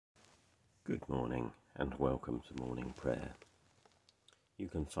Good morning and welcome to morning prayer. You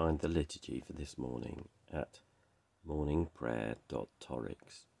can find the liturgy for this morning at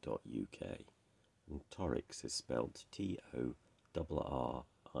morningprayer.torrix.uk, and Torrix is spelled Torrix.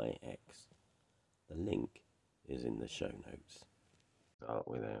 The link is in the show notes. Start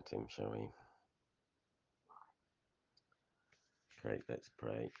without him, shall we? Okay, let's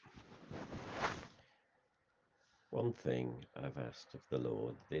pray. One thing I've asked of the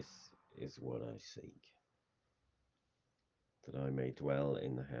Lord, this is what I seek, that I may dwell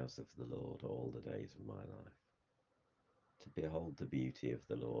in the house of the Lord all the days of my life, to behold the beauty of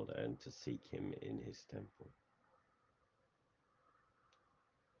the Lord and to seek him in his temple.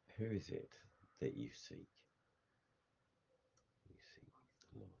 Who is it that you seek? You seek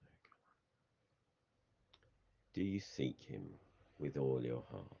the Lord our God. Do you seek him with all your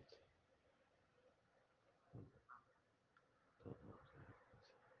heart?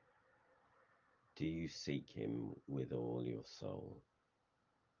 Do you seek him with all your soul?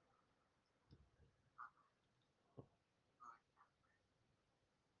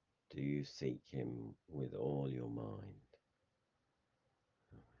 Do you seek him with all your mind?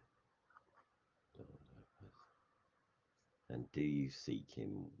 And do you seek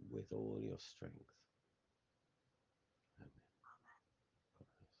him with all your strength? Amen.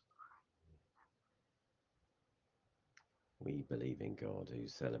 We believe in God, who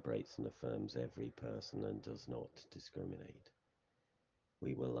celebrates and affirms every person and does not discriminate.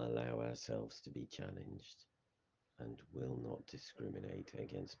 We will allow ourselves to be challenged and will not discriminate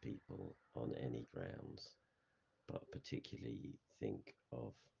against people on any grounds, but particularly think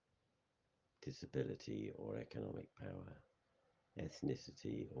of disability or economic power,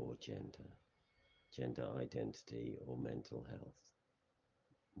 ethnicity or gender identity or mental health,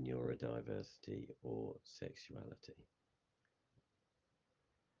 neurodiversity or sexuality.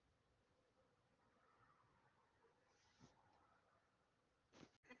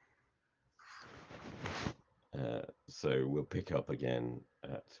 So we'll pick up again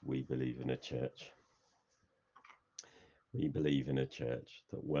at We Believe in a Church. We believe in a church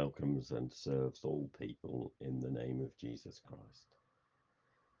that welcomes and serves all people in the name of Jesus Christ,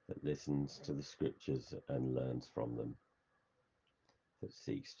 that listens to the scriptures and learns from them, that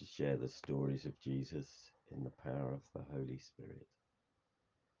seeks to share the stories of Jesus in the power of the Holy Spirit,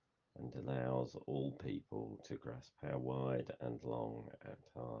 and allows all people to grasp how wide and long and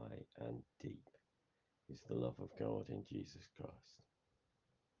high and deep is the love of God in Jesus Christ.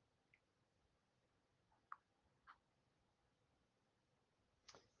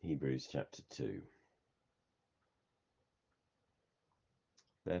 Hebrews chapter 2.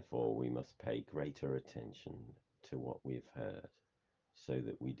 Therefore we must pay greater attention to what we have heard, so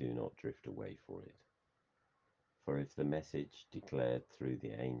that we do not drift away for it. For if the message declared through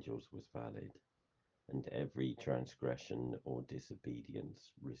the angels was valid, and every transgression or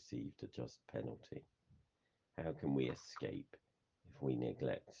disobedience received a just penalty, how can we escape if we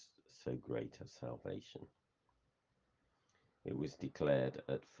neglect so great a salvation? It was declared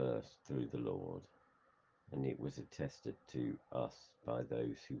at first through the Lord, and it was attested to us by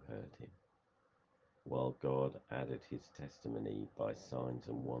those who heard him, while God added his testimony by signs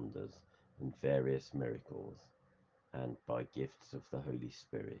and wonders and various miracles, and by gifts of the Holy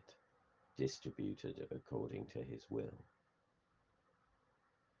Spirit, distributed according to his will.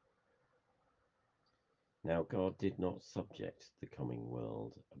 Now God did not subject the coming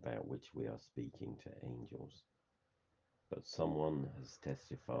world about which we are speaking to angels, but someone has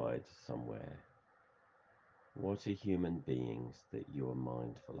testified somewhere, "What are human beings that you are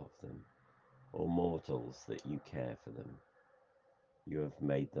mindful of them, or mortals that you care for them? You have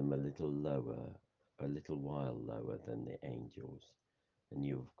made them a little while lower than the angels, and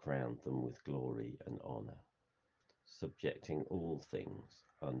you have crowned them with glory and honor, subjecting all things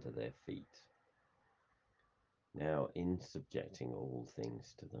under their feet." Now, in subjecting all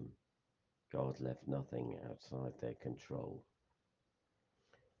things to them, God left nothing outside their control.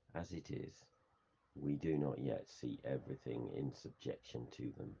 As it is, we do not yet see everything in subjection to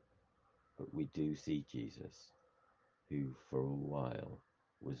them, but we do see Jesus, who for a while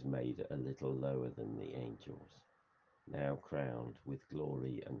was made a little lower than the angels, now crowned with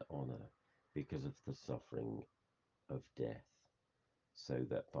glory and honor because of the suffering of death, so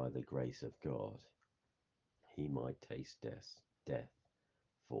that by the grace of God he might taste death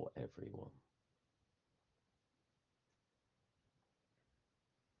for everyone.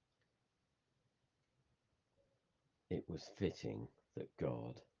 It was fitting that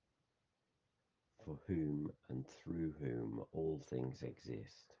God, for whom and through whom all things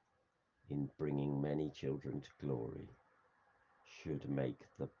exist, in bringing many children to glory, should make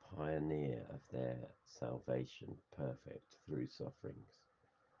the pioneer of their salvation perfect through sufferings.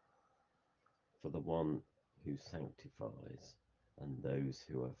 For the one who sanctifies and those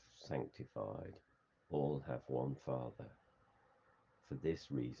who are sanctified all have one Father. For this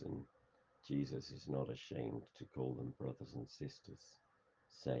reason, Jesus is not ashamed to call them brothers and sisters,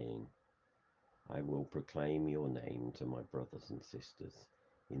 saying, I will proclaim your name to my brothers and sisters.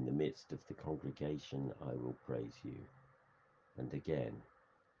 In the midst of the congregation, I will praise you. And again,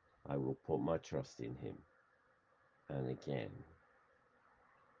 I will put my trust in him. And again,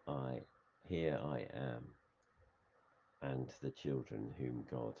 here I am, and the children whom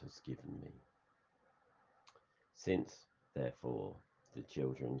God has given me. Since, therefore, the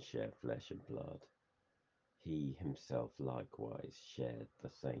children share flesh and blood, he himself likewise shared the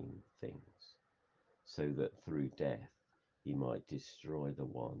same things, so that through death he might destroy the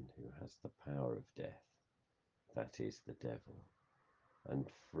one who has the power of death, that is, the devil, and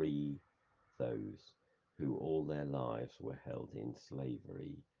free those who all their lives were held in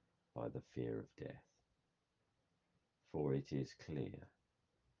slavery by the fear of death. For it is clear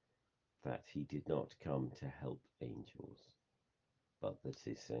that he did not come to help angels, but the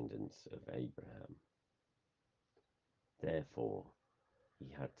descendants of Abraham. Therefore,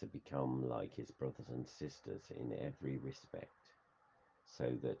 he had to become like his brothers and sisters in every respect,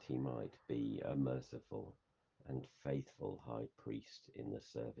 so that he might be a merciful and faithful high priest in the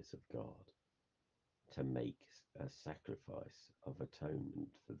service of God, to make a sacrifice of atonement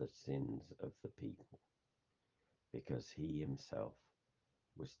for the sins of the people, because he himself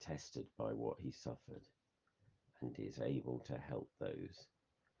was tested by what he suffered and is able to help those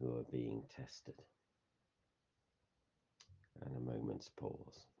who are being tested. And a moment's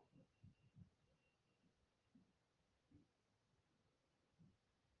pause.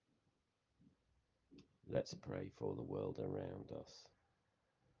 Let's pray for the world around us.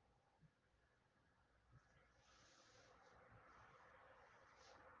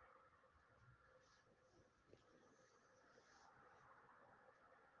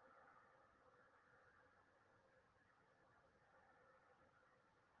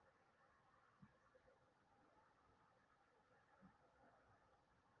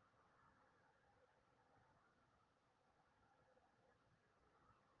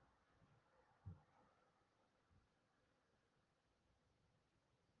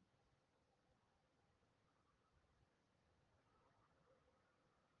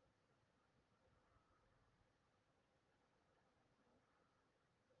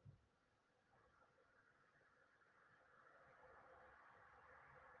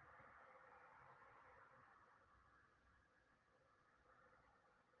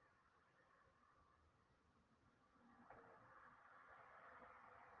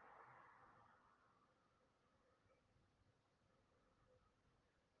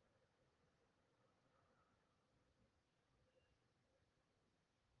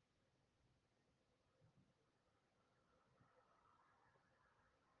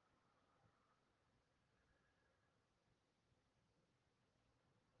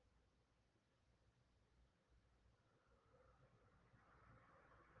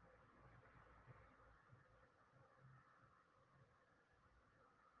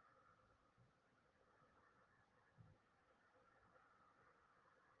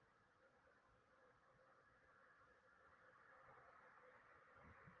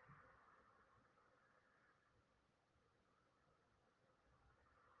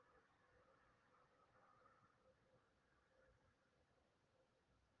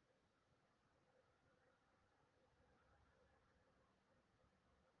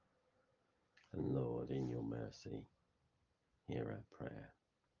 And Lord, in your mercy, hear our prayer.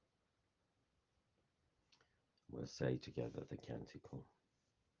 We'll say together the canticle.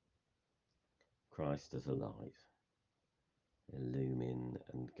 Christ as a light, illumine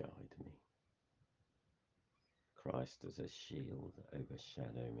and guide me. Christ as a shield,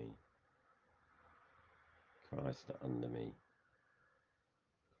 overshadow me. Christ under me,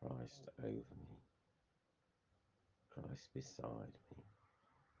 Christ over me, Christ beside me,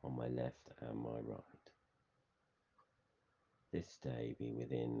 on my left and my right. This day be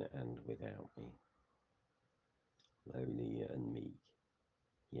within and without me, lowly and meek,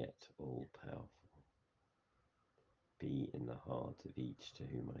 yet all powerful. Be in the heart of each to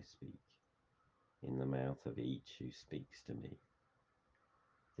whom I speak, in the mouth of each who speaks to me.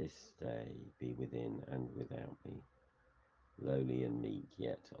 This day be within and without me, lowly and meek,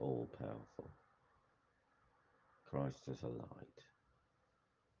 yet all powerful. Christ as a light,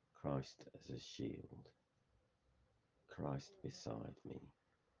 Christ as a shield, Christ beside me,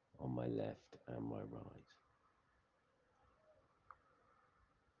 on my left and my right.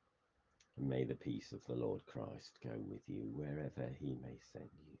 And may the peace of the Lord Christ go with you wherever he may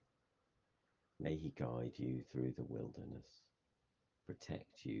send you. May he guide you through the wilderness,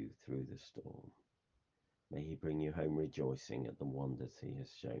 protect you through the storm. May he bring you home rejoicing at the wonders he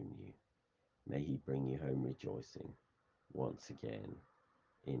has shown you. May he bring you home rejoicing once again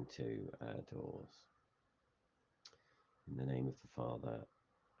into our doors. In the name of the Father,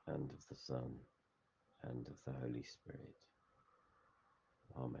 and of the Son, and of the Holy Spirit.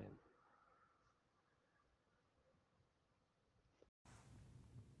 Amen.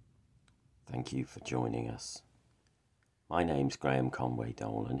 Thank you for joining us. My name's Graham Conway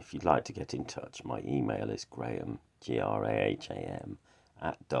Dole, and if you'd like to get in touch, my email is graham, graham,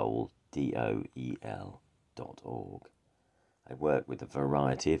 @dole, DOEL.org. I work with a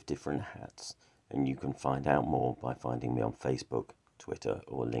variety of different hats, and you can find out more by finding me on Facebook, Twitter,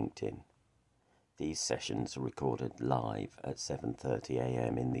 or LinkedIn. These sessions are recorded live at 7:30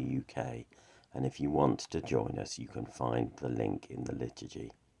 a.m. in the UK, and if you want to join us, you can find the link in the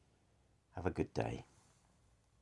liturgy. Have a good day.